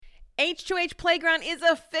H2H Playground is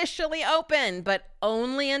officially open, but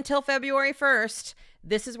only until February 1st.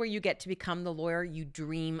 This is where you get to become the lawyer you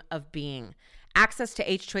dream of being. Access to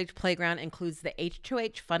H2H Playground includes the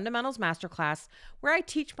H2H Fundamentals Masterclass, where I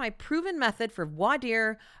teach my proven method for voir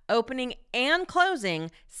dire, opening, and closing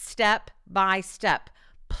step by step.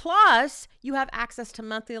 Plus, you have access to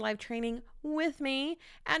monthly live training with me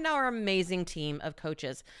and our amazing team of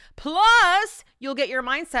coaches. Plus, you'll get your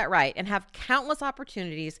mindset right and have countless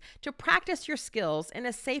opportunities to practice your skills in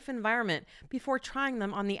a safe environment before trying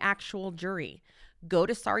them on the actual jury. Go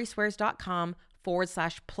to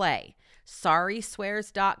sariswears.com/play.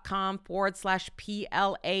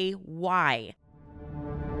 sariswears.com/PLAY.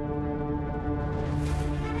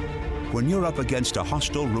 When you're up against a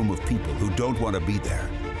hostile room of people who don't want to be there,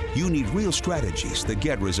 you need real strategies that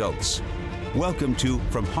get results. Welcome to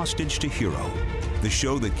From Hostage to Hero, the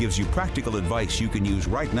show that gives you practical advice you can use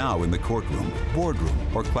right now in the courtroom, boardroom,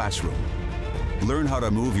 or classroom. Learn how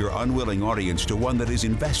to move your unwilling audience to one that is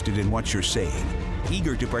invested in what you're saying,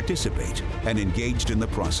 eager to participate, and engaged in the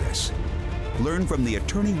process. Learn from the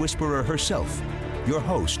attorney whisperer herself, your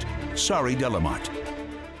host, Sari Delamotte.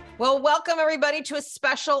 Well, welcome everybody to a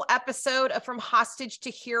special episode of From Hostage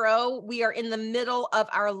to Hero. We are in the middle of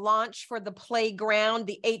our launch for the playground,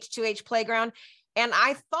 the H2H Playground. And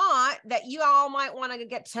I thought that you all might want to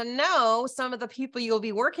get to know some of the people you'll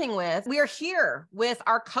be working with. We are here with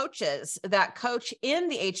our coaches that coach in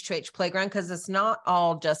the H2H Playground because it's not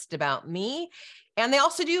all just about me. And they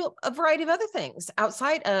also do a variety of other things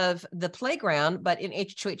outside of the playground, but in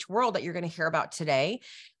H2H world that you're going to hear about today.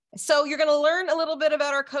 So you're going to learn a little bit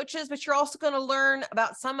about our coaches, but you're also going to learn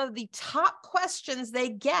about some of the top questions they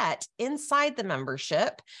get inside the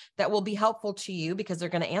membership that will be helpful to you because they're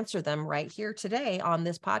going to answer them right here today on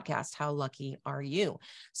this podcast. How lucky are you?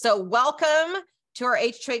 So welcome to our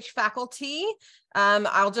H2H faculty.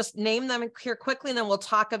 I'll just name them here quickly, and then we'll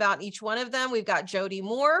talk about each one of them. We've got Jody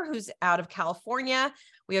Moore, who's out of California.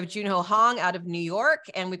 We have Junho Hong out of New York,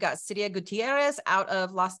 and we've got Cydia Gutierrez out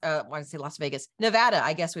of Las Vegas. Nevada,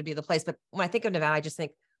 I guess would be the place. But when I think of Nevada, I just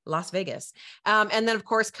think Las Vegas. And then, of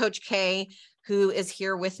course, Coach K, who is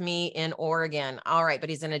here with me in Oregon. All right, but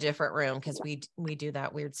he's in a different room because we do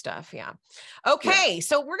that weird stuff. Yeah. Okay,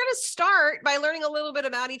 so we're gonna start by learning a little bit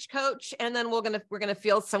about each coach, and then we're gonna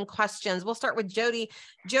field some questions. We'll start with Jody.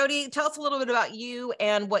 Jody, tell us a little bit about you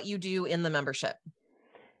and what you do in the membership.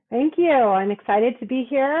 Thank you. I'm excited to be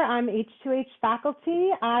here. I'm H2H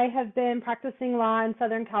faculty. I have been practicing law in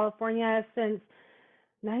Southern California since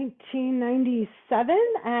 1997,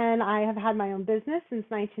 and I have had my own business since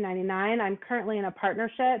 1999. I'm currently in a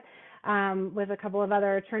partnership with a couple of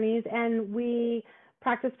other attorneys, and we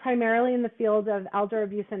practice primarily in the field of elder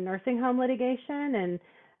abuse and nursing home litigation and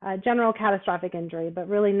general catastrophic injury, but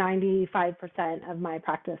really 95% of my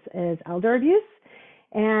practice is elder abuse.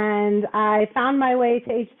 And I found my way to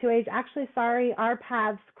H2H. Actually, sorry, our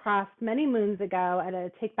paths crossed many moons ago at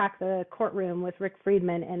a Take Back the Courtroom with Rick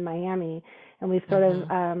Friedman in Miami. And we've sort of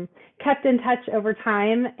kept in touch over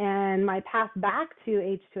time. And my path back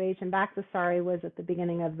to H2H and back to Sari was at the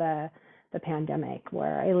beginning of the pandemic,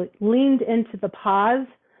 where I leaned into the pause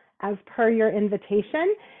as per your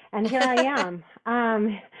invitation. And here I am.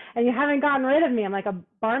 And you haven't gotten rid of me. I'm like a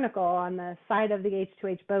barnacle on the side of the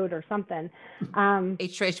H2H boat or something.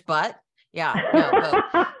 H2H butt? Yeah.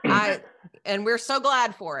 No, and we're so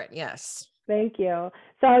glad for it. Yes. Thank you.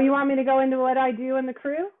 So you want me to go into what I do in the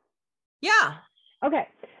crew? Yeah. Okay.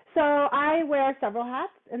 So I wear several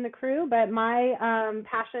hats in the crew, but my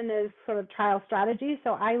passion is sort of trial strategy.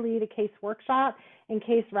 So I lead a case workshop and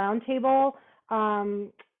case roundtable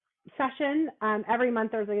session. Every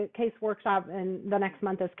month there's a case workshop, and the next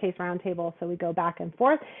month is case roundtable. So we go back and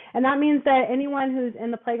forth. And that means that anyone who's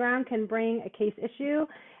in the playground can bring a case issue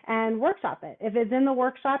and workshop it. If it's in the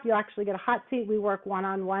workshop, you actually get a hot seat. We work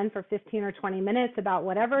one-on-one for 15 or 20 minutes about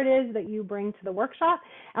whatever it is that you bring to the workshop.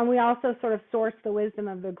 And we also sort of source the wisdom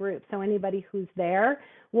of the group. So anybody who's there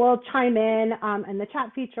will chime in the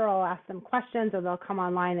chat feature. I'll ask them questions, or they'll come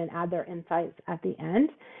online and add their insights at the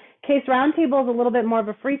end. Case roundtable is a little bit more of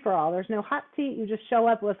a free-for-all. There's no hot seat. You just show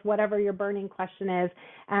up with whatever your burning question is,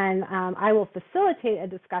 and I will facilitate a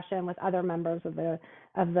discussion with other members of the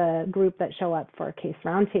group that show up for a case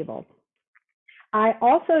roundtable. I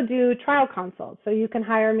also do trial consults, so you can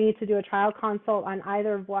hire me to do a trial consult on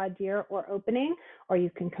either voir dire or opening, or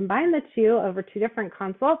you can combine the two over 2 different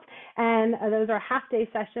consults, and those are half-day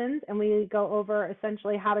sessions, and we go over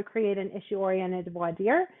essentially how to create an issue-oriented voir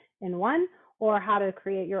dire in one, or how to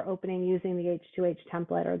create your opening using the H2H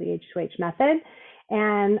template or the H2H method,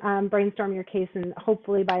 and brainstorm your case. And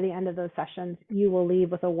hopefully by the end of those sessions, you will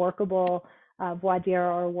leave with a workable voir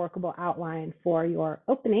dire or workable outline for your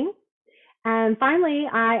opening. And finally,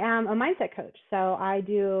 I am a mindset coach. So I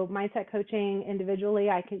do mindset coaching individually.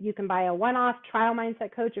 You can buy a one-off trial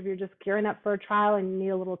mindset coach if you're just gearing up for a trial and you need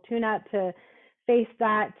a little tune-up to face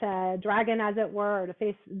that dragon, as it were, or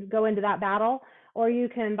to go into that battle. Or you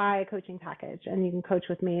can buy a coaching package and you can coach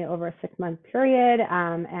with me over a 6-month period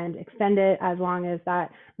and extend it as long as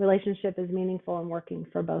that relationship is meaningful and working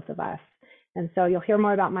for both of us. And so you'll hear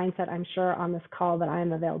more about mindset, I'm sure, on this call, but I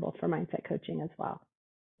am available for mindset coaching as well.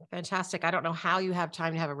 Fantastic. I don't know how you have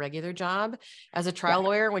time to have a regular job as a trial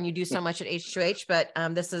lawyer when you do so much at H2H, but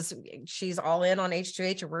she's all in on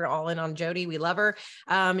H2H, and we're all in on Jody. We love her.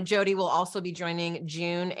 Jody will also be joining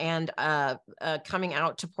June and coming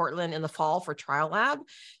out to Portland in the fall for Trial Lab.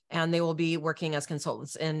 And they will be working as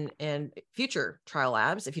consultants in future Trial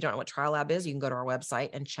Labs. If you don't know what Trial Lab is, you can go to our website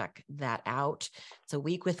and check that out. It's a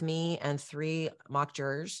week with me and 3 mock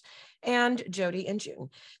jurors and Jody in June.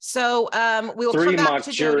 So we will come back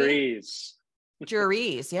to Jody.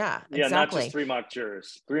 Juries, yeah, yeah, exactly. Not just 3 mock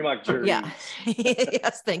jurors, 3 mock juries. Yeah,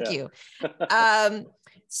 yes, thank you.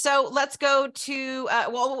 So let's go to,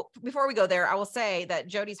 well, before we go there, I will say that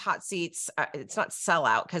Jody's hot seats, it's not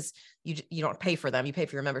sellout because you don't pay for them. You pay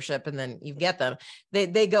for your membership and then you get them.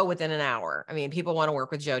 They go within an hour. I mean, people want to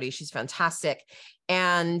work with Jody. She's fantastic.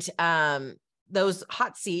 And those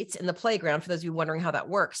hot seats in the playground, for those of you wondering how that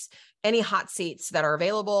works, any hot seats that are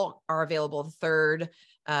available the third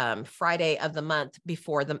Friday of the month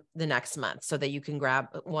before the next month, so that you can grab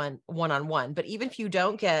one-on-one. But even if you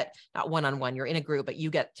don't get, not one-on-one, you're in a group, but you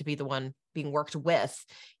get to be the one being worked with.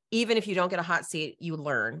 Even if you don't get a hot seat, you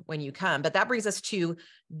learn when you come. But that brings us to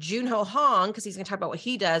Junho Hong, because he's going to talk about what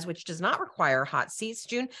he does, which does not require hot seats.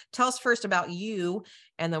 Jun, tell us first about you,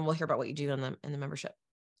 and then we'll hear about what you do in the membership.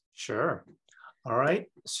 Sure. All right.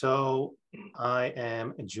 So I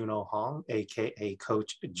am Junho Hong, aka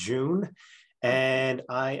Coach June. And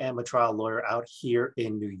I am a trial lawyer out here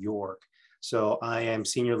in New York. So I am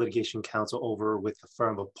senior litigation counsel over with the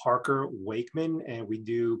firm of Parker Wakeman, and we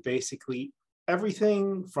do basically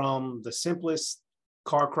everything from the simplest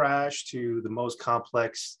car crash to the most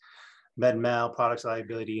complex med mal, products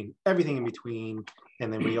liability, and everything in between.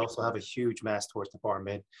 And then we also have a huge mass torts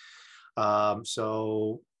department.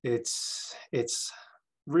 So it's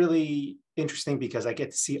really interesting because I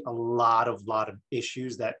get to see a lot of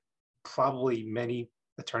issues that probably many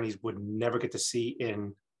attorneys would never get to see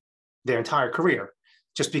in their entire career,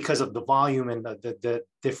 just because of the volume and the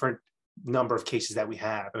different number of cases that we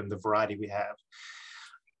have and the variety we have.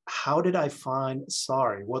 How did I find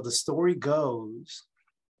Sari? Well, the story goes,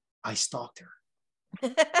 I stalked her.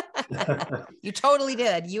 You totally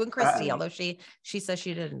did. You and Christy, although she says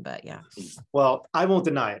she didn't, but yeah. Well, I won't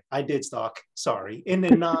deny it. I did stalk Sari in a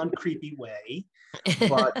non-creepy way.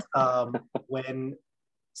 But when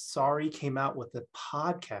Sari came out with the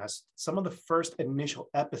podcast, some of the first initial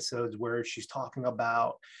episodes where she's talking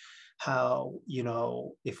about how,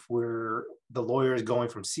 if the lawyer is going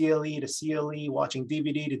from CLE to CLE, watching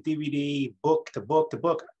DVD to DVD, book to book to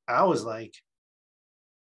book, I was like,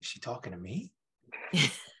 is she talking to me?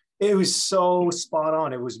 It was so spot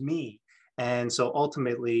on. It was me. And so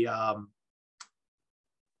ultimately,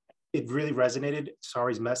 it really resonated.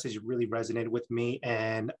 Sari's message really resonated with me.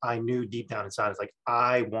 And I knew deep down inside, it's like,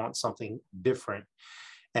 I want something different.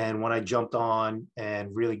 And when I jumped on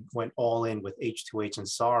and really went all in with H2H and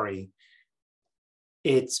Sari,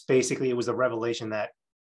 it was a revelation that,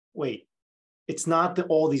 wait, it's not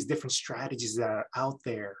all these different strategies that are out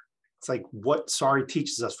there. It's like what Sari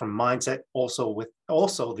teaches us from mindset, also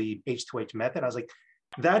the H2H method. I was like,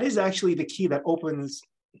 that is actually the key that opens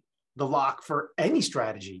the lock for any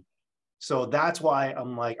strategy. So that's why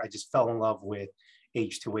I'm like, I just fell in love with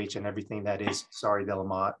H2H and everything that is Sari de la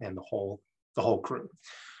Motte and the whole crew.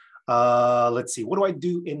 Let's see, what do I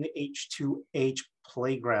do in the H2H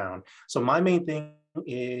playground? So my main thing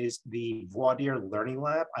is the voir dire learning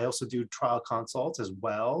lab. I also do trial consults as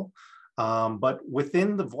well. But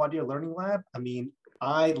within the voir dire learning lab, I mean,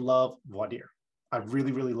 I love voir dire. I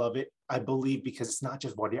really, really love it. I believe because it's not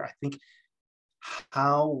just voir dire. I think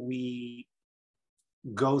how we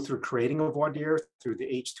go through creating a voir dire through the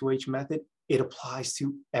H2H method, it applies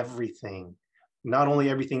to everything, not only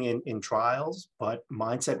everything in trials, but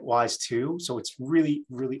mindset wise too. So it's really,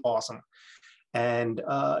 really awesome. And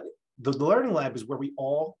the learning lab is where we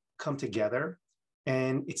all come together.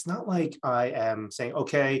 And it's not like I am saying,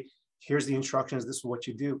 okay, here's the instructions, this is what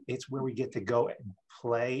you do. It's where we get to go and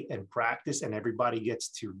play and practice, and everybody gets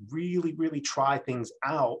to really, really try things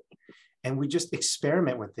out. And we just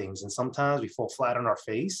experiment with things. And sometimes we fall flat on our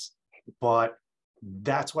face, but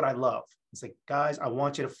that's what I love. It's like, guys, I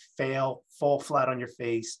want you to fail, fall flat on your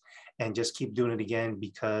face, and just keep doing it again,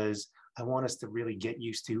 because I want us to really get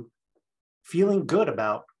used to feeling good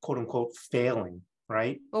about quote unquote failing,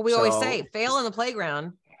 right? Well, we always say fail in the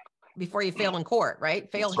playground before you fail in court,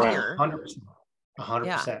 right? Fail here. 100%.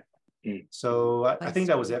 100%. Yeah. So I think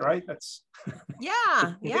that was it, right? That's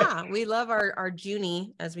yeah. We love our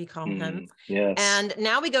Junie, as we call him. Yes. And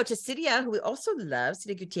now we go to Cydia, who we also love,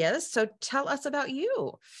 Cydia Gutierrez. So tell us about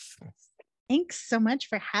you. Thanks so much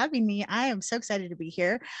for having me. I am so excited to be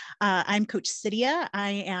here. I'm Coach Cydia. I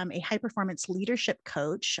am a high performance leadership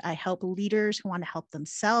coach. I help leaders who want to help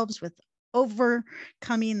themselves with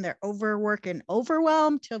overcoming their overwork and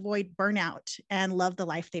overwhelm to avoid burnout and love the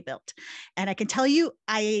life they built. And I can tell you,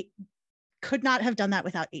 I could not have done that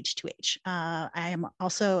without H2H. I am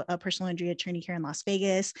also a personal injury attorney here in Las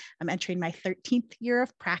Vegas. I'm entering my 13th year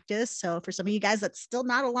of practice. So for some of you guys, that's still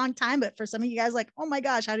not a long time, but for some of you guys, like, oh my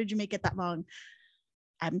gosh, how did you make it that long?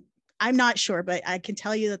 I'm not sure, but I can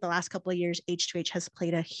tell you that the last couple of years, H2H has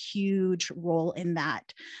played a huge role in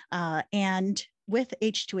that. And with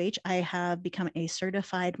H2H, I have become a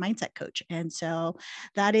certified mindset coach. And so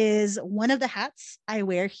that is one of the hats I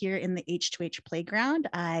wear here in the H2H playground.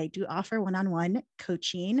 I do offer one-on-one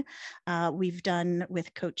coaching. We've done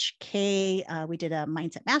with Coach K, we did a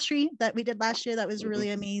mindset mastery that we did last year. That was really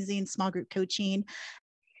amazing, small group coaching.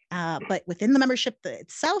 But within the membership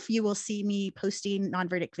itself, you will see me posting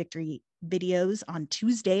non-verdict victory videos on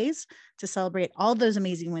Tuesdays to celebrate all those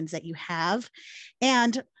amazing wins that you have.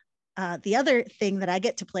 And the other thing that I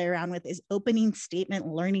get to play around with is Opening Statement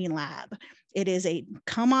Learning Lab. It is a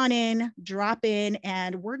come on in, drop in,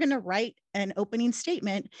 and we're going to write an opening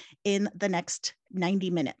statement in the next 90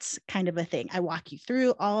 minutes kind of a thing. I walk you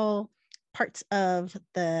through all parts of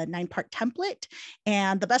the 9-part template.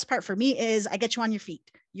 And the best part for me is I get you on your feet.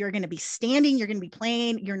 You're going to be standing, you're going to be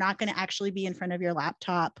playing. You're not going to actually be in front of your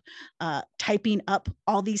laptop typing up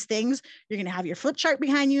all these things. You're going to have your flip chart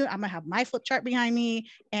behind you. I'm going to have my flip chart behind me,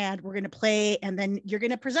 and we're going to play. And then you're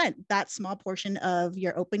going to present that small portion of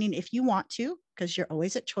your opening if you want to, because you're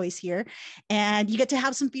always at choice here. And you get to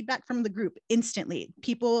have some feedback from the group instantly.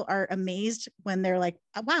 People are amazed when they're like,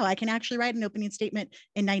 wow, I can actually write an opening statement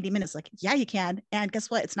in 90 minutes. Like, yeah, you can. And guess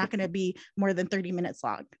what? It's not going to be more than 30 minutes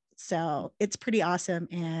long. So it's pretty awesome.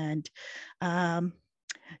 And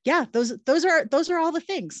yeah, those are all the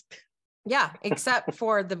things. Yeah, except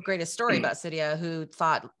for the greatest story about Cydia, who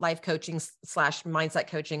thought life coaching / mindset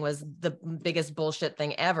coaching was the biggest bullshit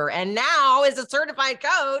thing ever, and now is a certified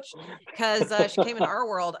coach because she came into our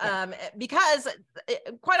world. Because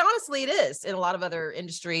quite honestly, it is in a lot of other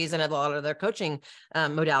industries and a lot of other coaching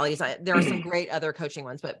modalities. There are some great other coaching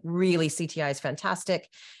ones, but really CTI is fantastic,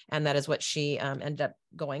 and that is what she ended up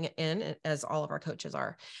going in, as all of our coaches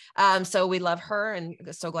are. So we love her and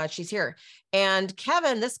so glad she's here. And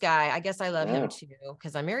Kevin, this guy, I guess I love him too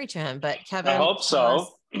because I'm married to him, but Kevin, I hope so.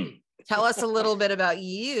 Tell us a little bit about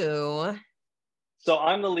you. So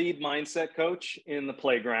I'm the lead mindset coach in the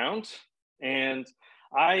playground, and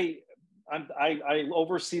I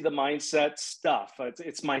oversee the mindset stuff.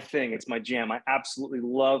 It's my thing. It's my jam. I absolutely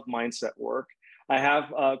love mindset work. I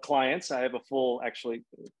have clients. I have a full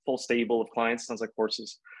stable of clients. Sounds like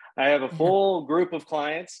horses. I have a full group of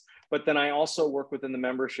clients, but then I also work within the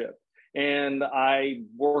membership. And I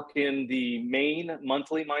work in the main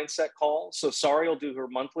monthly mindset call. So Sari will do her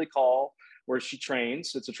monthly call where she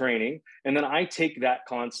trains. It's a training. And then I take that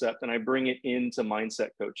concept and I bring it into mindset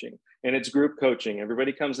coaching. And it's group coaching.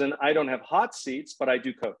 Everybody comes in. I don't have hot seats, but I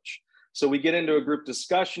do coach. So we get into a group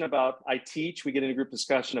discussion we get into a group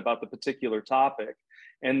discussion about the particular topic.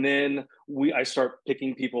 And then I start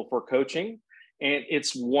picking people for coaching. And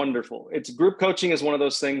it's wonderful. Group coaching is one of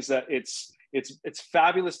those things that it's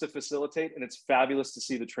fabulous to facilitate, and it's fabulous to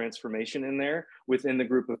see the transformation in there within the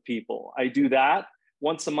group of people. I do that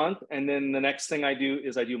once a month. And then the next thing I do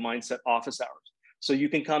is I do mindset office hours. So you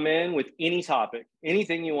can come in with any topic,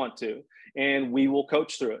 anything you want to, and we will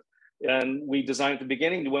coach through it. And we design at the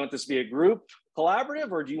beginning, do you want this to be a group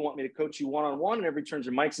collaborative, or do you want me to coach you one-on-one and everybody turns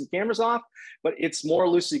your mics and cameras off? But it's more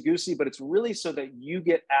loosey-goosey, but it's really so that you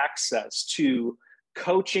get access to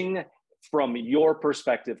coaching from your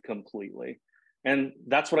perspective completely. And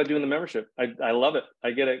that's what I do in the membership. I love it.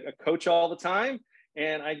 I get a coach all the time,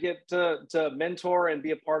 and I get to mentor and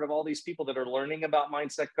be a part of all these people that are learning about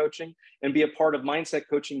mindset coaching, and be a part of mindset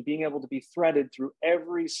coaching, being able to be threaded through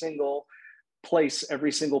every single place,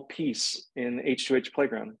 every single piece in H2H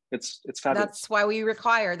Playground. It's fabulous. That's why we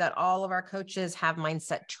require that all of our coaches have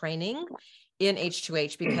mindset training in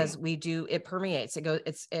H2H because it permeates.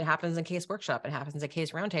 It happens in case workshop. It happens in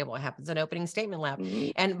case roundtable. It happens in opening statement lab.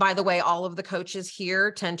 And by the way, all of the coaches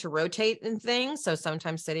here tend to rotate in things. So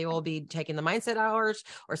sometimes Cydia will be taking the mindset hours,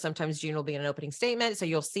 or sometimes June will be in an opening statement. So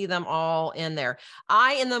you'll see them all in there.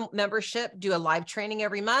 I, in the membership, do a live training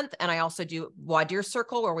every month. And I also do voir dire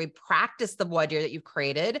circle, where we practice the voir dire that you've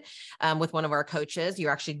created with one of our coaches.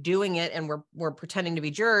 You're actually doing it, and we're pretending to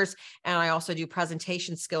be jurors. And I also do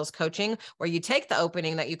presentation skills coaching, where you take the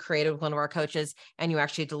opening that you created with one of our coaches and you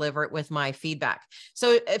actually deliver it with my feedback.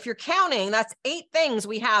 So if you're counting, that's 8 things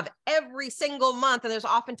we have every single month. And there's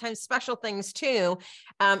oftentimes special things too.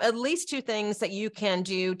 At least 2 things that you can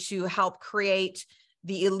do to help create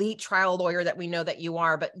the elite trial lawyer that we know that you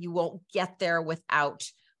are, but you won't get there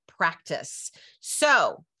without practice.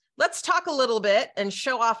 So let's talk a little bit and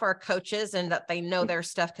show off our coaches and that they know their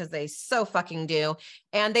stuff, because they so fucking do.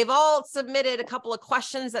 And they've all submitted a couple of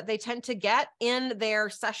questions that they tend to get in their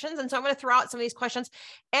sessions. And so I'm going to throw out some of these questions.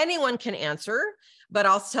 Anyone can answer, but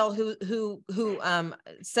I'll tell who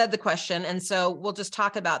said the question. And so we'll just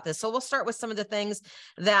talk about this. So we'll start with some of the things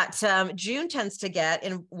that June tends to get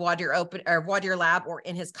in voir dire lab or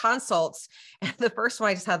in his consults. And the first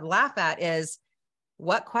one I just had to laugh at is,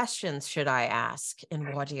 what questions should I ask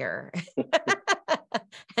in voir dire?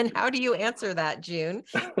 And how do you answer that, June?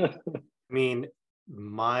 I mean,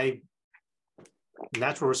 my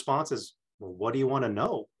natural response is, well, what do you want to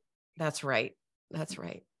know? That's right. That's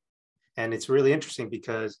right. And it's really interesting,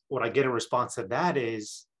 because what I get in response to that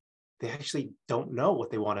is they actually don't know what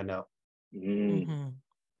they want to know. Mm-hmm.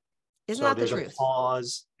 Isn't so that the there's truth? A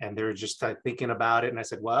pause, and they're just thinking about it. And I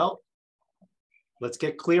said, well, let's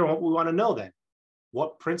get clear on what we want to know then.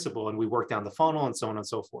 What principle? And we work down the funnel and so on and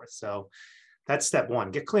so forth. So that's step one.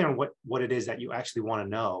 Get clear on what it is that you actually want to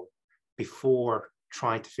know before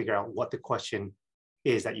trying to figure out what the question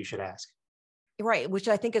is that you should ask. Right. Which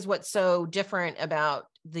I think is what's so different about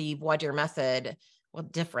the voir dire method. Well,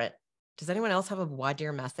 different. Does anyone else have a voir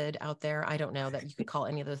dire method out there? I don't know that you could call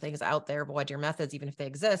any of those things out there voir dire methods, even if they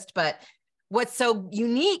exist. But what's so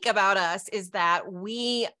unique about us is that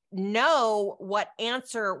we know what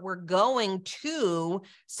answer we're going to,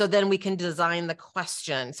 so then we can design the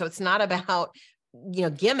question. So it's not about,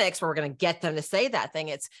 gimmicks where we're going to get them to say that thing.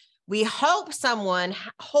 It's, we hope someone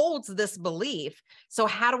holds this belief. So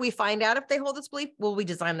how do we find out if they hold this belief? Well, we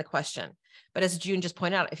design the question. But as June just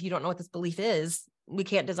pointed out, if you don't know what this belief is, we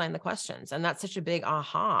can't design the questions. And that's such a big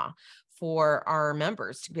aha for our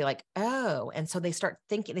members to be like, oh, and so they start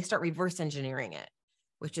thinking, they start reverse engineering it,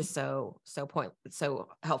 which is so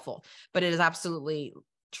helpful. But it is absolutely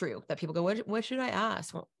true that people go, what should I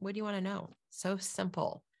ask? What do you want to know? So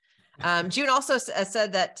simple. June also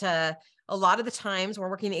said that a lot of the times when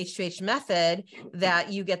we're working the H2H method,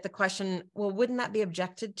 that you get the question, well, wouldn't that be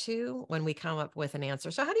objected to, when we come up with an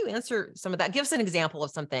answer? So how do you answer some of that? Give us an example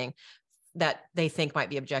of something that they think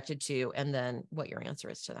might be objected to, and then what your answer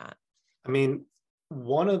is to that. I mean,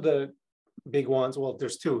 one of the big ones, well,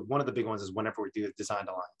 there's 2. One of the big ones is whenever we do the design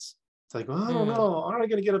alliance. It's like, well, I don't know. Aren't I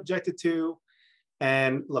going to get objected to?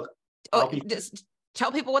 And look, just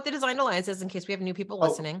tell people what the design alliance is in case we have new people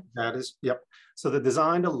listening. That is, yep. So the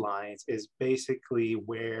design alliance is basically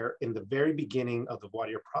where, in the very beginning of the voir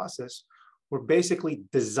dire process, we're basically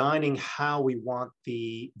designing how we want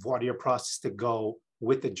the voir dire process to go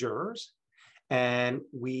with the jurors. And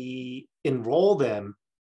we enroll them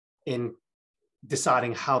in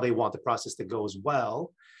deciding how they want the process to go as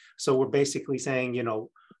well. So we're basically saying,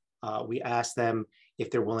 we ask them if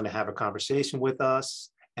they're willing to have a conversation with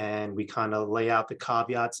us, and we kind of lay out the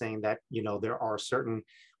caveat saying that, there are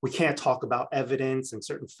we can't talk about evidence and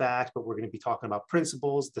certain facts, but we're going to be talking about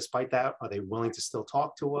principles. Despite that, are they willing to still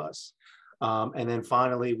talk to us? And then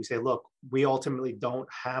finally, we say, look, we ultimately don't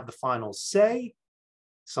have the final say.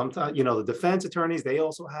 Sometimes, the defense attorneys, they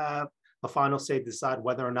also have a final say to decide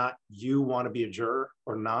whether or not you want to be a juror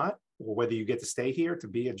or not, or whether you get to stay here to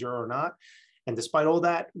be a juror or not. And despite all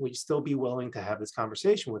that, we still be willing to have this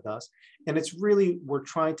conversation with us. And it's really, we're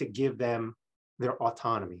trying to give them their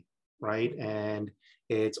autonomy, right? And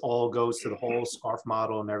it all goes to the whole SCARF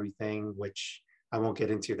model and everything, which I won't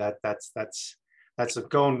get into that. That's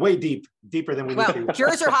going way deeper than we need to.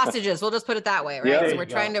 Jurors are hostages. We'll just put it that way, right? Yeah, so we're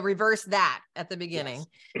trying to reverse that at the beginning.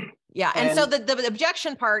 Yes. Yeah. And so the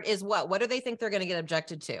objection part is what? What do they think they're going to get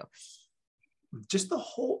objected to? Just the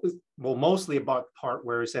whole, mostly about the part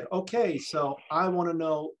where he said, okay, so I want to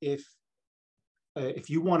know if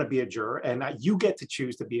you want to be a juror, and you get to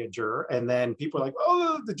choose to be a juror. And then people are like,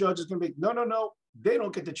 oh, the judge is going to be, no, they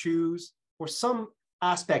don't get to choose, or some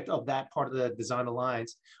aspect of that part of the design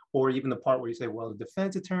alliance, or even the part where you say, well, the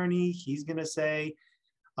defense attorney, he's going to say,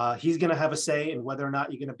 He's going to have a say in whether or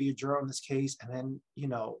not you're going to be a juror on this case. And then,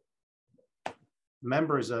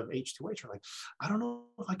 members of H2H are like, I don't know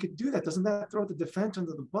if I could do that. Doesn't that throw the defense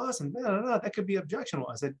under the bus? And that could be objectionable.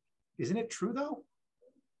 I said, isn't it true though?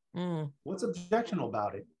 What's objectionable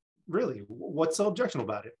about it? Really, what's so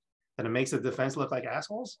objectionable about it? That it makes the defense look like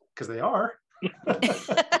assholes? Because they are.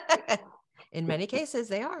 In many cases,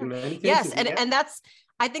 they are. In many cases, yes, yeah. and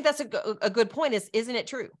I think that's a good point. Isn't it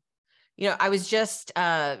true? I was just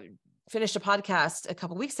finished a podcast a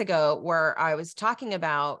couple of weeks ago where I was talking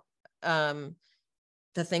about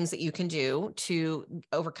the things that you can do to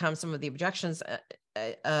overcome some of the objections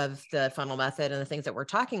of the funnel method and the things that we're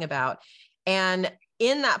talking about. And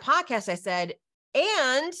in that podcast, I said,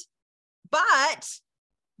 but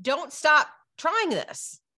don't stop trying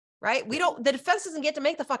this, right? The defense doesn't get to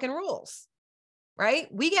make the fucking rules, right?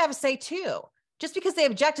 We have a say too. Just because they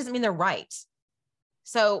object doesn't mean they're right.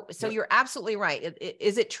 So you're absolutely right.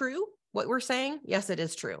 Is it true what we're saying? Yes, it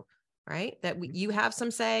is true, right? That you have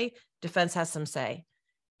some say, defense has some say.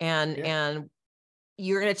 And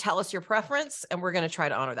you're going to tell us your preference, and we're going to try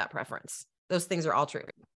to honor that preference. Those things are all true.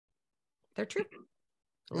 They're true.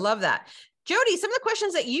 Love that. Jody, some of the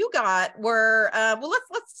questions that you got were,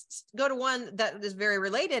 let's go to one that is very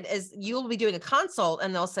related. Is you'll be doing a consult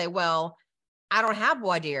and they'll say, well, I don't have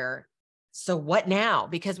voir dire. So what now?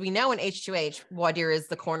 Because we know in H2H, voir dire is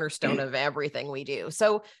the cornerstone of everything we do.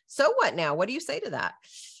 So what now? What do you say to that?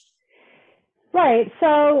 Right.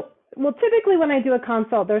 So, well, typically when I do a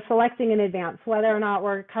consult, they're selecting in advance whether or not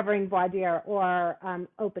we're covering voir dire or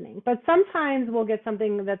opening. But sometimes we'll get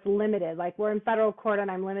something that's limited, like we're in federal court and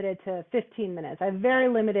I'm limited to 15 minutes. I have very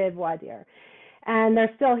limited voir dire, and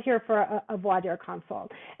they're still here for a voir dire consult.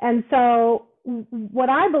 And so what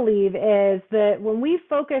I believe is that when we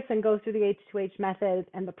focus and go through the H2H method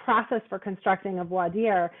and the process for constructing a voir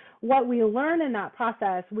dire, what we learn in that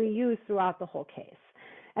process, we use throughout the whole case.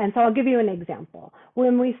 And so I'll give you an example.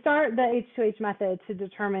 When we start the H2H method to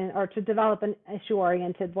determine or to develop an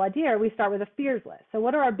issue-oriented voir dire, we start with a fears list. So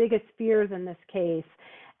what are our biggest fears in this case,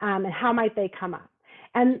 and how might they come up?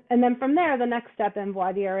 And then from there, the next step in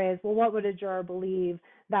voir dire is, well, what would a juror believe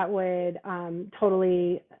that would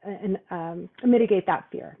totally mitigate that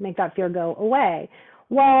fear, make that fear go away?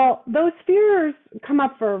 Well, those fears come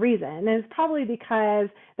up for a reason, and it's probably because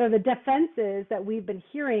they're the defenses that we've been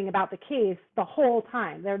hearing about the case the whole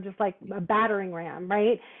time. They're just like a battering ram,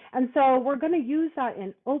 right? And so we're going to use that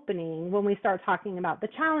in opening when we start talking about the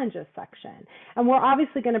challenges section. And we're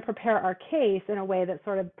obviously going to prepare our case in a way that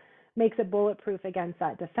sort of makes it bulletproof against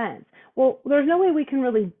that defense. Well, there's no way we can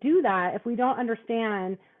really do that if we don't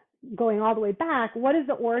understand, going all the way back, what is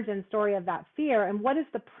the origin story of that fear, and what is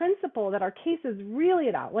the principle that our case is really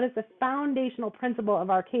about? What is the foundational principle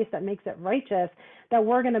of our case that makes it righteous, that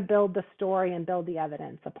we're going to build the story and build the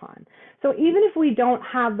evidence upon? So even if we don't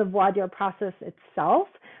have the voir dire process itself,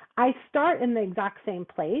 I start in the exact same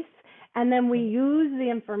place, and then we use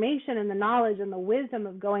the information and the knowledge and the wisdom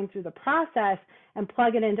of going through the process and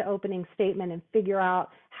plug it into opening statement and figure out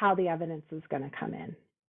how the evidence is going to come in.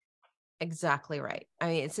 Exactly right. I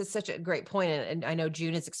mean, it's just such a great point. And I know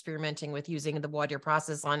June is experimenting with using the voir dire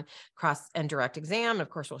process on cross and direct exam. And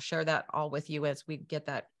of course, we'll share that all with you as we get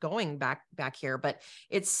that going back here. But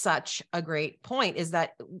it's such a great point, is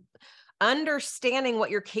that understanding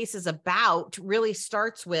what your case is about really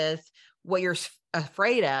starts with what you're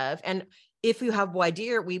afraid of. And if you have voir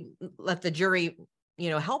dire, we let the jury,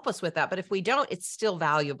 help us with that. But if we don't, it's still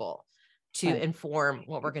valuable to inform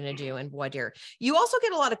what we're going to do in voir dire. You also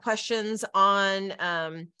get a lot of questions on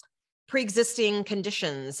pre-existing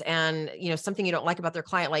conditions and, something you don't like about their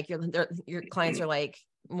client, like your clients are like,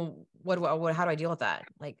 well, how do I deal with that?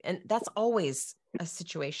 And that's always a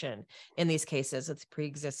situation in these cases. It's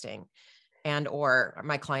pre-existing and, or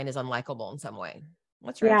my client is unlikable in some way.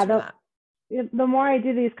 What's your answer to that? The more I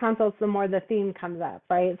do these consults, the more the theme comes up,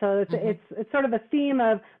 right? So it's sort of a theme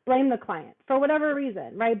of blame the client for whatever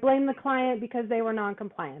reason, right? Blame the client because they were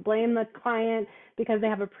non-compliant. Blame the client because they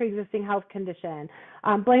have a pre-existing health condition.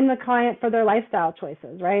 Blame the client for their lifestyle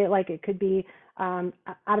choices, right? Like it could be out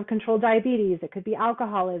of control diabetes, it could be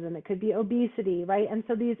alcoholism, it could be obesity, right? And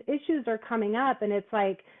so these issues are coming up, and it's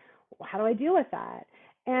like, how do I deal with that?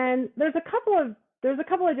 And there's a couple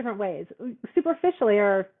of different ways. Superficially,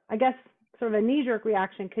 or I guess sort of a knee-jerk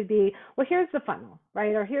reaction could be, well, here's the funnel,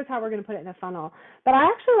 right? Or here's how we're going to put it in a funnel. But I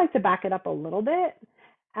actually like to back it up a little bit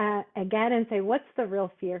again and say, what's the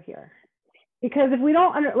real fear here? Because if we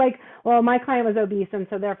don't well, my client was obese, and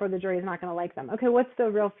so therefore the jury is not going to like them. Okay, what's the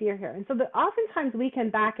real fear here? And so oftentimes we can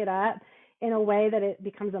back it up in a way that it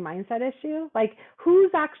becomes a mindset issue. Like, who's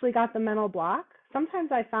actually got the mental block?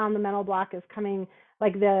 Sometimes I found the mental block is coming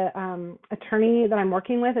like the attorney that I'm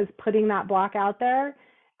working with is putting that block out there,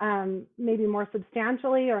 maybe more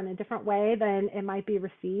substantially or in a different way than it might be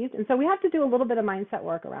received. And so we have to do a little bit of mindset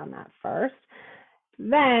work around that first.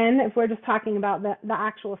 Then if we're just talking about the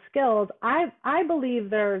actual skills, I believe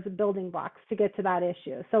there's building blocks to get to that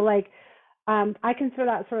issue. So like, I consider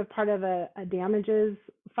that sort of part of a damages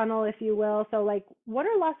funnel, if you will. So like, what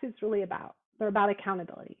are lawsuits really about? They're about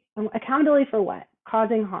accountability. And accountability for what?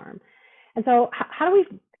 Causing harm. And so how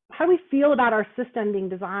do we feel about our system being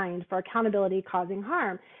designed for accountability causing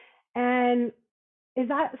harm? And is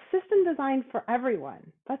that system designed for everyone?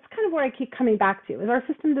 That's kind of where I keep coming back to. Is our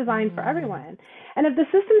system designed for everyone? And if the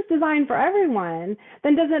system is designed for everyone,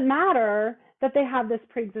 then does it matter that they have this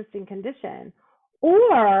pre-existing condition?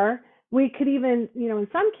 Or we could even, in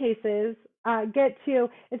some cases, get to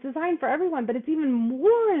it's designed for everyone, but it's even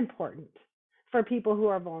more important for people who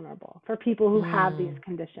are vulnerable, for people who have these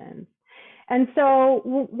conditions. And so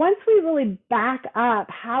once we really back up,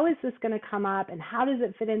 how is this going to come up and how does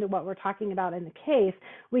it fit into what we're talking about in the case,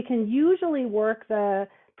 we can usually work the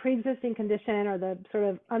pre-existing condition or the sort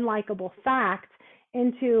of unlikable fact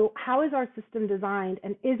into how is our system designed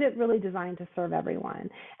and is it really designed to serve everyone?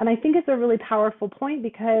 And I think it's a really powerful point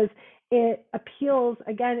because it appeals,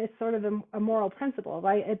 again, it's sort of a moral principle,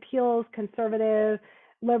 right? It appeals conservative,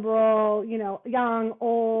 liberal, young,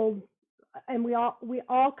 old, and we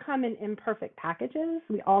all come in imperfect packages.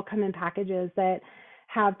 We all come in packages that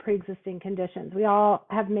have pre-existing conditions. We all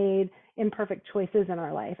have made imperfect choices in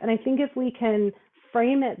our life. And I think if we can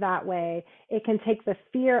frame it that way, it can take the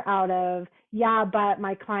fear out of, yeah, but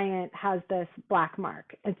my client has this black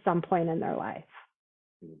mark at some point in their life.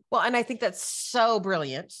 Well, and I think that's so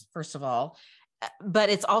brilliant, first of all. But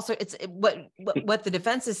it's also, what the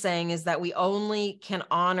defense is saying is that we only can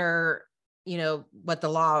honor what the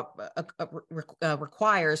law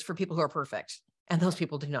requires for people who are perfect, and those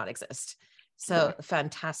people do not exist. So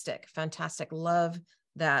fantastic. Love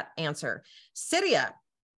that answer. Cydia.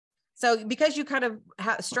 So because you kind of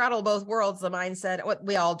straddle both worlds, the mindset, what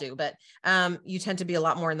we all do, but you tend to be a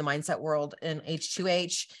lot more in the mindset world in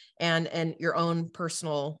H2H and your own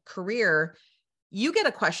personal career. You get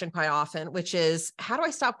a question quite often, which is, how do I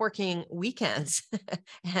stop working weekends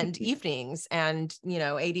and evenings and,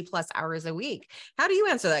 80 plus hours a week? How do you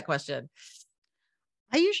answer that question?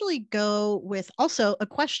 I usually go with also a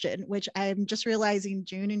question, which I'm just realizing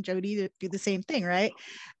June and Jody do the same thing, right?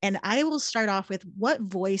 And I will start off with, what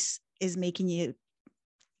voice is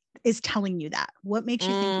telling you that? What makes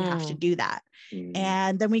you think you have to do that?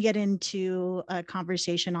 And then we get into a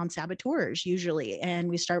conversation on saboteurs usually, and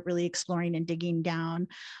we start really exploring and digging down,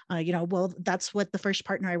 well, that's what the first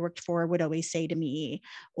partner I worked for would always say to me,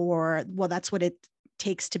 or, well, that's what it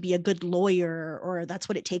takes to be a good lawyer, or that's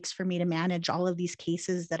what it takes for me to manage all of these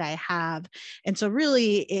cases that I have. And so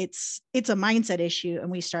really it's a mindset issue, and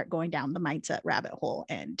we start going down the mindset rabbit hole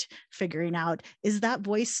and figuring out, is that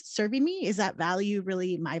voice serving me? Is that value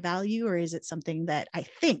really my value, or is it something that I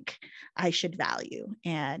think I should value?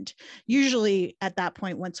 And usually at that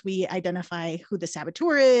point, once we identify who the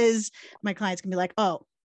saboteur is, my clients can be like, oh,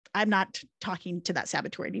 I'm not talking to that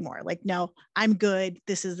saboteur anymore. Like, no, I'm good.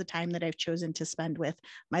 This is the time that I've chosen to spend with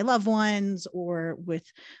my loved ones, or with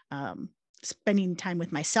spending time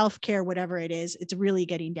with my self-care, whatever it is. It's really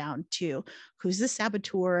getting down to who's the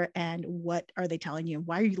saboteur and what are they telling you?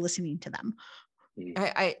 Why are you listening to them?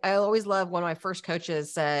 I always love, one of my first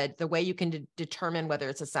coaches said, the way you can determine whether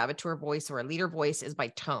it's a saboteur voice or a leader voice is by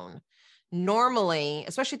tone. Normally,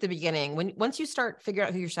 especially at the beginning, once you start figuring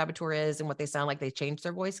out who your saboteur is and what they sound like, they change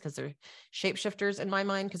their voice because they're shapeshifters in my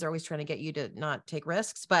mind, because they're always trying to get you to not take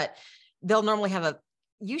risks. But they'll normally have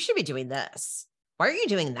you should be doing this. Why are you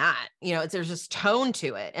doing that? There's this tone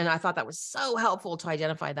to it. And I thought that was so helpful to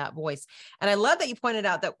identify that voice. And I love that you pointed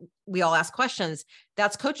out that we all ask questions.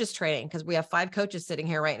 That's coaches training, because we have 5 coaches sitting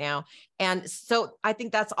here right now. And so I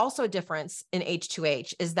think that's also a difference in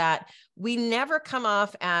H2H, is that we never come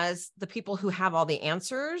off as the people who have all the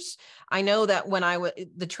answers. I know that when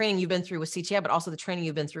the training you've been through with CTI, but also the training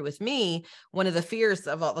you've been through with me, one of the fears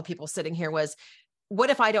of all the people sitting here was, what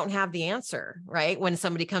if I don't have the answer, right? When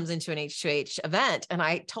somebody comes into an H2H event, and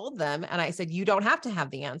I told them, and I said, you don't have to have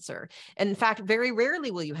the answer. And in fact, very rarely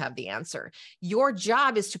will you have the answer. Your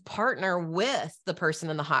job is to partner with the person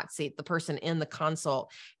in the hot seat, the person in the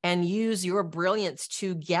consult, and use your brilliance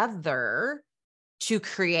together to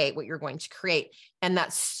create what you're going to create. And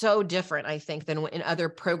that's so different, I think, than in other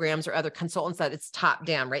programs or other consultants, that it's top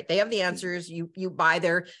down, right? They have the answers, you buy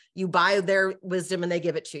their wisdom and they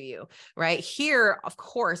give it to you, right? Here, of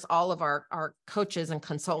course, all of our coaches and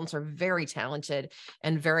consultants are very talented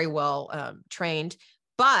and very well trained,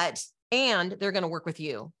 but and they're going to work with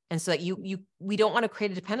you. And so that we don't want to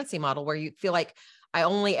create a dependency model where you feel like I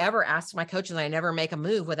only ever ask my coaches and I never make a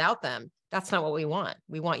move without them. That's not what we want.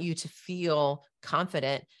 We want you to feel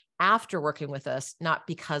confident after working with us, not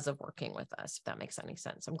because of working with us, if that makes any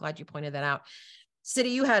sense. I'm glad you pointed that out.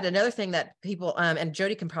 Cindy, you had another thing that people, and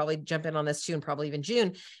Jody can probably jump in on this too, and probably even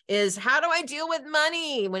June, is how do I deal with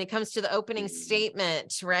money when it comes to the opening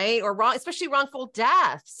statement, right? Or especially wrongful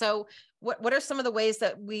death. So what are some of the ways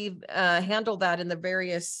that we've handled that in the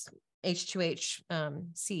various H2H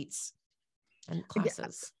seats and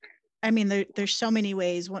classes? I mean, there's so many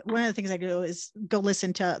ways. One of the things I do is go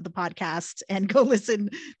listen to the podcast and go listen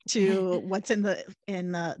to what's in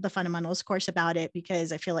the fundamentals course about it,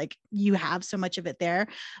 because I feel like you have so much of it there.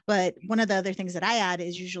 But one of the other things that I add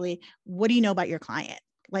is usually, what do you know about your client?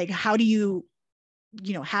 Like, how do you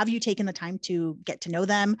have you taken the time to get to know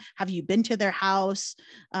them? Have you been to their house?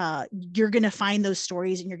 You're going to find those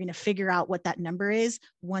stories and you're going to figure out what that number is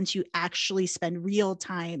once you actually spend real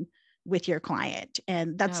time with your client.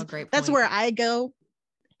 And that's where I go.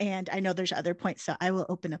 And I know there's other points, so I will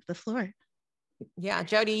open up the floor. Yeah.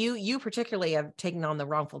 Jody, you particularly have taken on the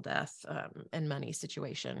wrongful death and money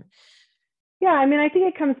situation. Yeah. I mean, I think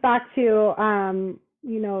it comes back to,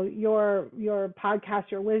 your podcast,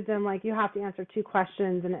 your wisdom, like you have to answer two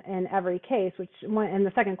questions in every case, and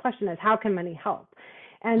the second question is, how can money help?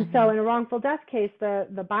 And so in a wrongful death case,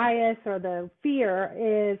 the bias or the fear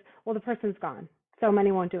is, well, the person's gone, so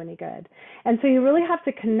money won't do any good. And so you really have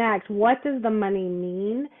to connect, what does the money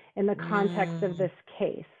mean in the context of this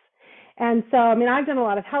case? And so, I mean, I've done a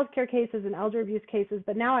lot of healthcare cases and elder abuse cases,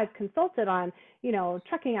 but now I've consulted on,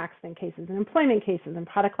 trucking accident cases and employment cases and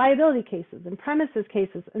product liability cases and premises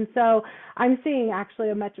cases. And so I'm seeing actually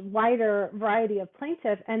a much wider variety of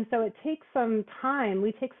plaintiffs. And so it takes some time.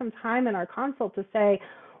 We take some time in our consult to say,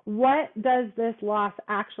 what does this loss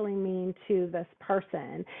actually mean to this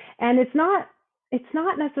person? And it's not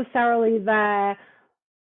necessarily that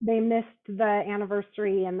they missed the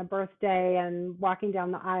anniversary and the birthday and walking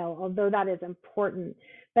down the aisle, although that is important.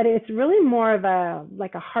 But it's really more of a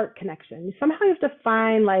heart connection. Somehow you have to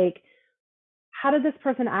find, how did this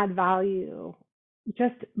person add value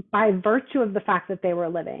just by virtue of the fact that they were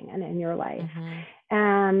living and in your life?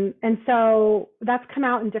 And so that's come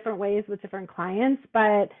out in different ways with different clients.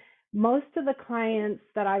 But most of the clients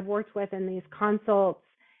that I've worked with in these consults,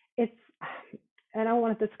 I don't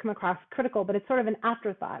want this to come across critical, but it's sort of an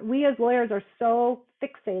afterthought. We as lawyers are so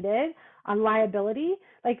fixated on liability.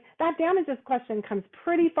 Like, that damages question comes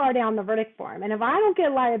pretty far down the verdict form. And if I don't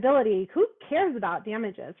get liability, who cares about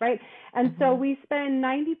damages, right? And so we spend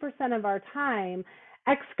 90% of our time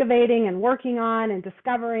excavating and working on and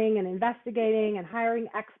discovering and investigating and hiring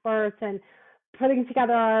experts and putting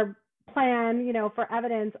together our plan, for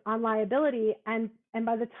evidence on liability. And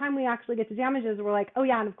by the time we actually get to damages, we're like, oh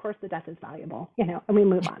yeah, and of course the death is valuable, and we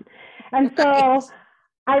move on. And so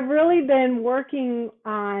I've really been working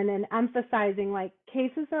on and emphasizing,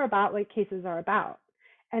 cases are about what cases are about.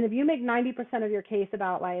 And if you make 90% of your case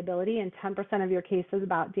about liability and 10% of your case is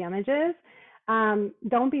about damages,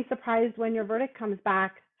 don't be surprised when your verdict comes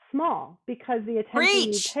back small, because the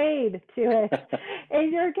attention you paid to it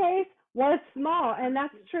in your case was small. And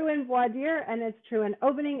that's true in voir dire, and it's true in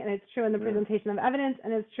opening, and it's true in the presentation of evidence,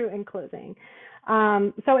 and it's true in closing.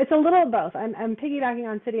 So it's a little of both. I'm piggybacking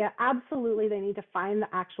on Cydia. Absolutely, they need to find the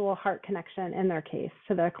actual heart connection in their case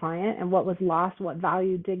to their client and what was lost, what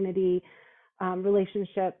value, dignity,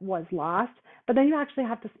 relationship was lost. But then you actually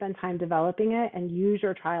have to spend time developing it and use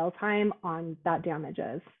your trial time on that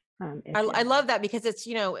damages. I love that, because it's,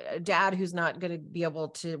 a dad who's not going to be able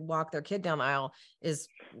to walk their kid down the aisle is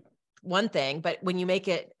one thing, but when you make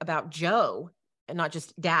it about Joe and not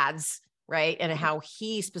just dads, right, and how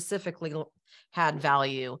he specifically had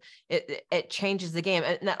value, it changes the game.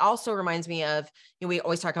 And that also reminds me of, we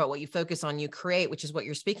always talk about what you focus on, you create, which is what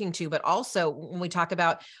you're speaking to. But also when we talk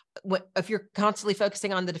about if you're constantly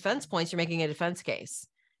focusing on the defense points, you're making a defense case.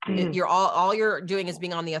 You're all you're doing is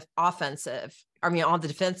being on the offensive. I mean, on the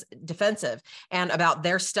defensive and about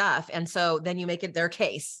their stuff. And so then you make it their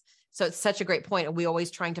case. So it's such a great point. And we always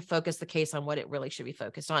trying to focus the case on what it really should be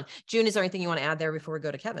focused on. June, is there anything you want to add there before we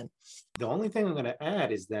go to Kevin? The only thing I'm going to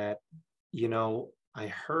add is that, I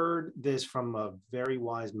heard this from a very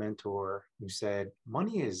wise mentor who said,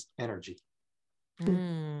 money is energy.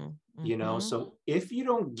 So if you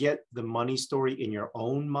don't get the money story in your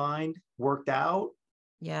own mind worked out,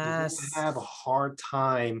 yes, you have a hard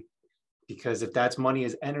time, because if that's money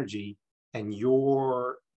is energy and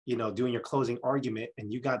you're doing your closing argument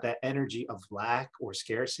and you got that energy of lack or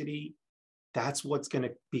scarcity, that's what's going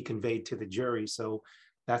to be conveyed to the jury. So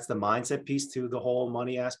that's the mindset piece to the whole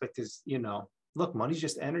money aspect is, look, money's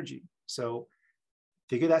just energy. So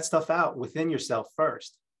figure that stuff out within yourself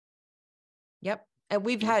first. Yep. And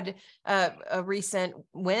we've had a recent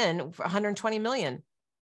win for 120 million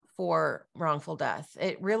for wrongful death.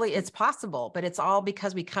 It's possible, but it's all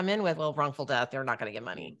because we come in with, well, wrongful death, they're not going to get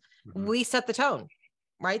money. Mm-hmm. We set the tone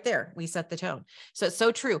right there. We set the tone. So it's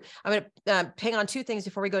so true. I'm going to ping on two things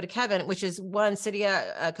before we go to Kevin, which is one,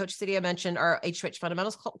 Coach Cydia mentioned our H2H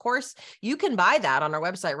fundamentals course. You can buy that on our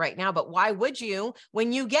website right now, but why would you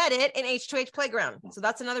when you get it in H2H Playground? So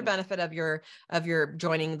that's another benefit of your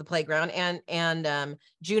joining the playground. And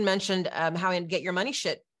June mentioned how to get your money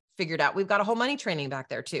shit figured out. We've got a whole money training back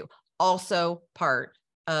there too. Also part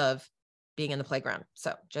of being in the playground.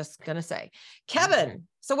 So just going to say, Kevin,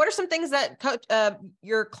 so what are some things that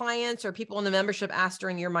your clients or people in the membership ask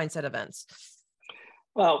during your mindset events?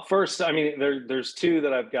 Well, first, I mean, there's two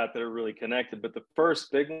that I've got that are really connected, but the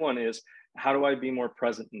first big one is, how do I be more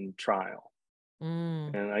present in trial?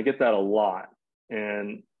 And I get that a lot.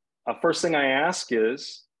 And first thing I ask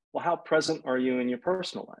is, well, how present are you in your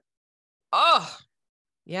personal life? Oh,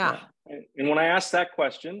 yeah. And when I ask that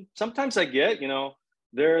question, sometimes I get,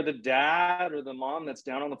 they're the dad or the mom that's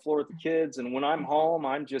down on the floor with the kids. And when I'm home,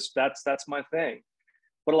 I'm just, that's my thing.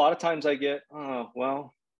 But a lot of times I get, oh,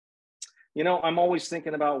 well, I'm always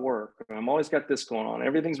thinking about work. I'm always got this going on.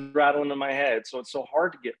 Everything's rattling in my head. So it's so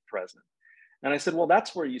hard to get present. And I said, well,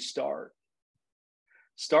 that's where you start.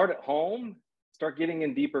 Start at home, start getting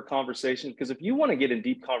in deeper conversations. Because if you want to get in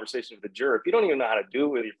deep conversation with a juror, if you don't even know how to do it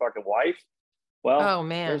with your fucking wife, well, oh,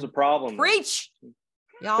 man, there's a problem. Preach.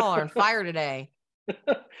 Y'all are on fire today.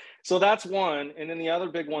 So that's one. And then the other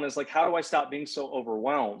big one is like, how do I stop being so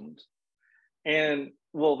overwhelmed? And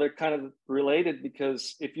well, they're kind of related,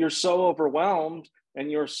 because if you're so overwhelmed and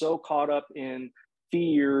you're so caught up in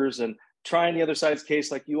fears and trying the other side's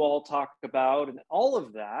case, like you all talk about, and all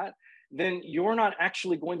of that, then you're not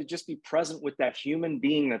actually going to just be present with that human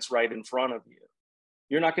being that's right in front of you.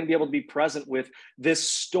 You're not going to be able to be present with this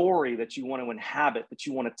story that you want to inhabit, that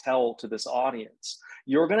you want to tell to this audience.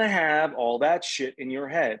 You're going to have all that shit in your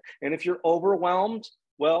head. And if you're overwhelmed,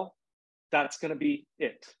 well, that's going to be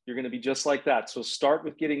it. You're going to be just like that. So start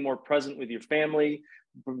with getting more present with your family,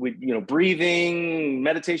 with, breathing,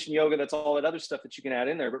 meditation, yoga, that's all that other stuff that you can add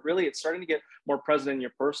in there. But really, it's starting to get more present in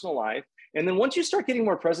your personal life. And then once you start getting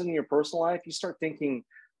more present in your personal life, you start thinking,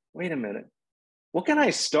 wait a minute, what can I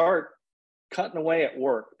start cutting away at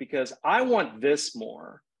work? Because I want this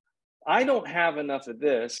more. I don't have enough of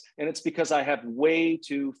this, and it's because I have way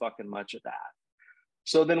too fucking much of that.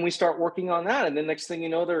 So then we start working on that, and then next thing you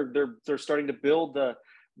know, they're starting to build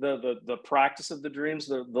the practice of the dreams,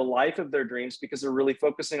 the life of their dreams, because they're really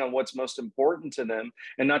focusing on what's most important to them,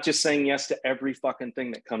 and not just saying yes to every fucking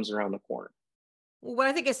thing that comes around the corner. What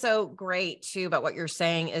I think is so great too about what you're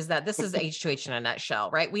saying is that this is H2H in a nutshell,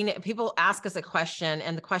 right? People ask us a question,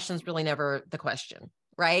 and the question's really never the question,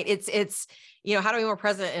 right? It's how do we be more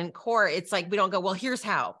present in core? It's like, we don't go, well, here's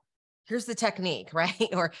the technique, right?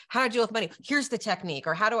 Or how do I deal with money? Here's the technique.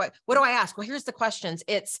 Or what do I ask? Well, here's the questions.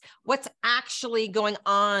 It's what's actually going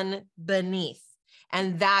on beneath.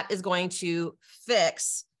 And that is going to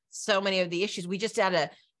fix so many of the issues. We just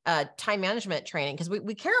had a time management training, because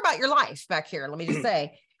we care about your life back here. Let me just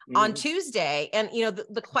say on Tuesday. And,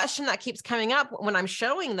 the question that keeps coming up when I'm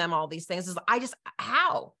showing them all these things is,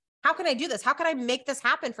 how can I do this? How can I make this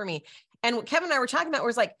happen for me? And what Kevin and I were talking about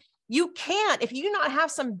was like, you can't, if you do not have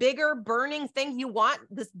some bigger burning thing you want,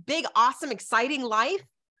 this big, awesome, exciting life,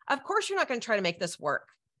 of course, you're not going to try to make this work,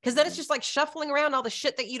 because then it's just like shuffling around all the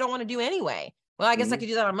shit that you don't want to do anyway. Well, I guess I could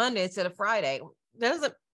do that on Monday instead of Friday.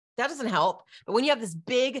 That doesn't help. But when you have this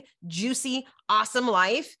big, juicy, awesome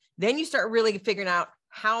life, then you start really figuring out,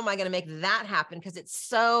 how am I going to make that happen? Because it's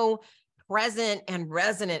so present and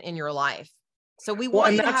resonant in your life. So we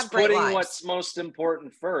want you to have great lives. Putting what's most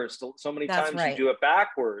important first. So many times you do it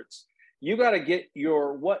backwards. You got to get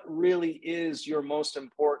what really is your most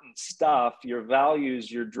important stuff, your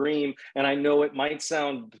values, your dream. And I know it might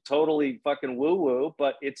sound totally fucking woo-woo,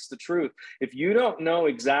 but it's the truth. If you don't know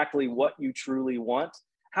exactly what you truly want,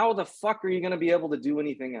 how the fuck are you going to be able to do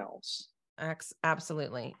anything else?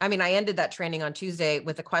 Absolutely. I mean, I ended that training on Tuesday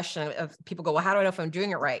with a question of people go, well, how do I know if I'm doing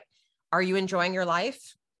it right? Are you enjoying your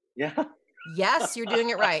life? Yeah. Yes, you're doing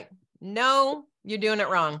it right. No, you're doing it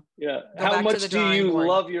wrong. Yeah. How much do you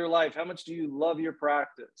love your life? How much do you love your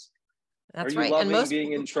practice? That's right. And most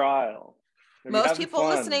being in trial. Most people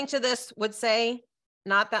listening to this would say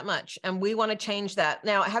not that much. And we want to change that.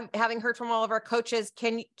 Now, having heard from all of our coaches,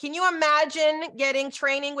 can you imagine getting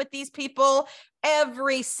training with these people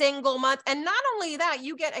every single month? And not only that,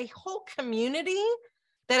 you get a whole community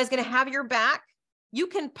that is going to have your back. You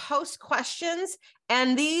can post questions,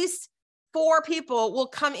 and these 4 people will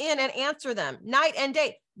come in and answer them night and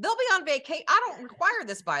day. They'll be on vacation. I don't require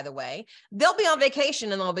this, by the way. They'll be on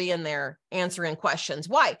vacation and they'll be in there answering questions.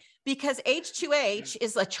 Why? Because H2H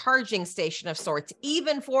is a charging station of sorts,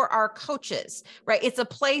 even for our coaches, right? It's a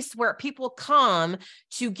place where people come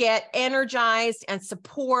to get energized and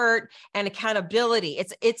support and accountability.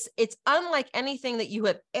 It's unlike anything that you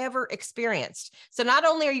have ever experienced. So not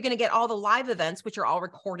only are you going to get all the live events, which are all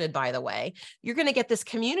recorded, by the way, you're going to get this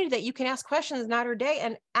community that you can ask questions night or day,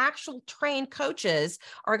 and actual trained coaches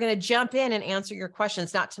are going to jump in and answer your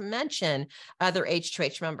questions, not to mention other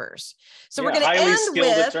H2H members. So we're going to end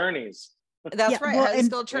with attorneys. That's right. Highly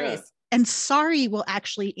skilled attorneys. Yeah. And Sari will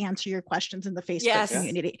actually answer your questions in the Facebook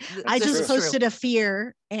community. I just posted a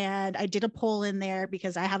fear, and I did a poll in there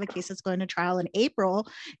because I have a case that's going to trial in April.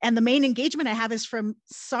 And the main engagement I have is from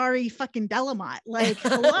Sari fucking Delamotte. Like,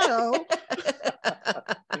 hello.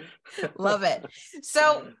 Love it.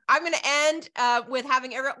 So I'm going to end with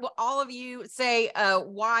having all of you say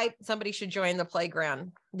why somebody should join the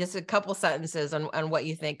playground. Just a couple sentences on what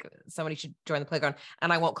you think somebody should join the playground.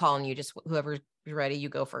 And I won't call on you, just whoever's ready, you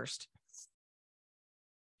go first.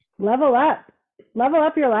 Level up. Level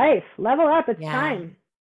up your life. Level up. It's time.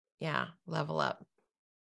 Yeah. Level up.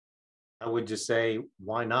 I would just say,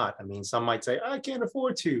 why not? I mean, some might say, I can't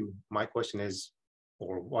afford to. My question is,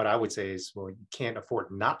 or what I would say is, well, you can't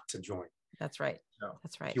afford not to join. That's right. So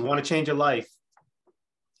that's right. If you want to change your life,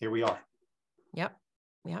 here we are. Yep.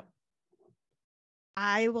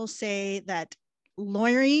 I will say that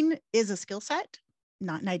lawyering is a skill set,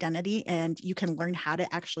 not an identity, and you can learn how to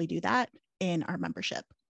actually do that in our membership.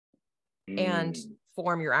 And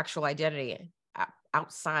form your actual identity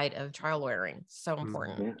outside of trial lawyering. So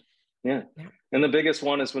important. Yeah. And the biggest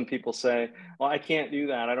one is when people say, well, I can't do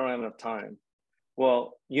that. I don't have enough time.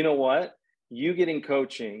 Well, you know what? You getting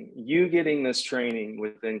coaching, you getting this training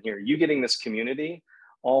within here, you getting this community,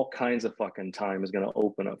 all kinds of fucking time is going to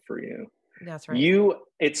open up for you. That's right.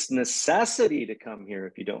 It's necessity to come here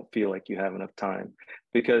if you don't feel like you have enough time,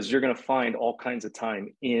 because you're going to find all kinds of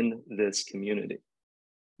time in this community.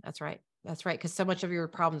 That's right. Because so much of your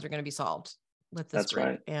problems are going to be solved with this group.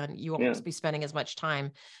 Right. And you won't be spending as much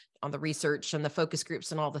time on the research and the focus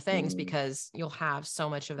groups and all the things, because you'll have so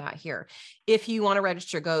much of that here. If you want to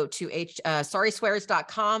register, go to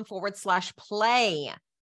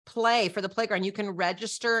sariswears.com/play for the playground. You can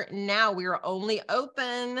register now. We are only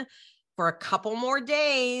open for a couple more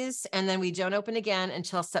days, and then we don't open again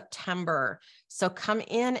until September. So come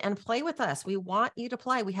in and play with us. We want you to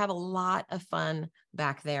play. We have a lot of fun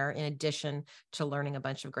back there, in addition to learning a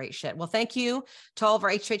bunch of great shit. Well, thank you to all of our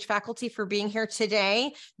H2H faculty for being here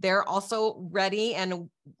today. They're also ready and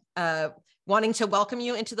wanting to welcome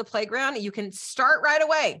you into the playground. You can start right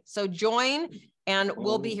away. So join, and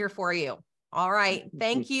we'll be here for you. All right.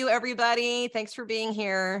 Thank you, everybody. Thanks for being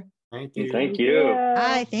here. Thank you. Thank you.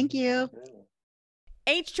 Hi, thank you.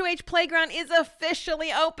 H2H Playground is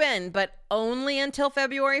officially open, but only until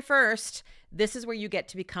February 1st. This is where you get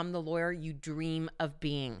to become the lawyer you dream of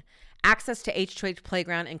being. Access to H2H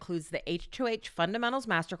Playground includes the H2H Fundamentals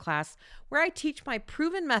Masterclass, where I teach my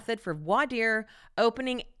proven method for voir dire,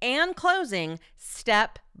 opening, and closing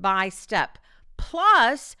step by step.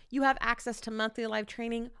 Plus, you have access to monthly live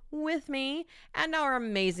training with me and our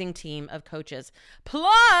amazing team of coaches.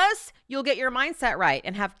 Plus, you'll get your mindset right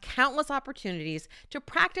and have countless opportunities to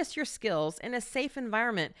practice your skills in a safe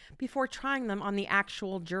environment before trying them on the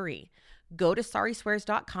actual jury. Go to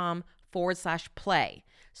sariswears.com/play.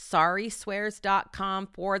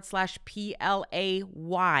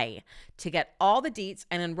 sariswears.com/PLAY to get all the deets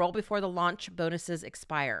and enroll before the launch bonuses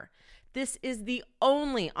expire. This is the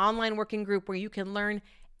only online working group where you can learn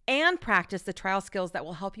and practice the trial skills that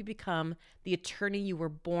will help you become the attorney you were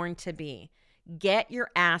born to be. Get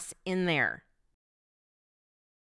your ass in there.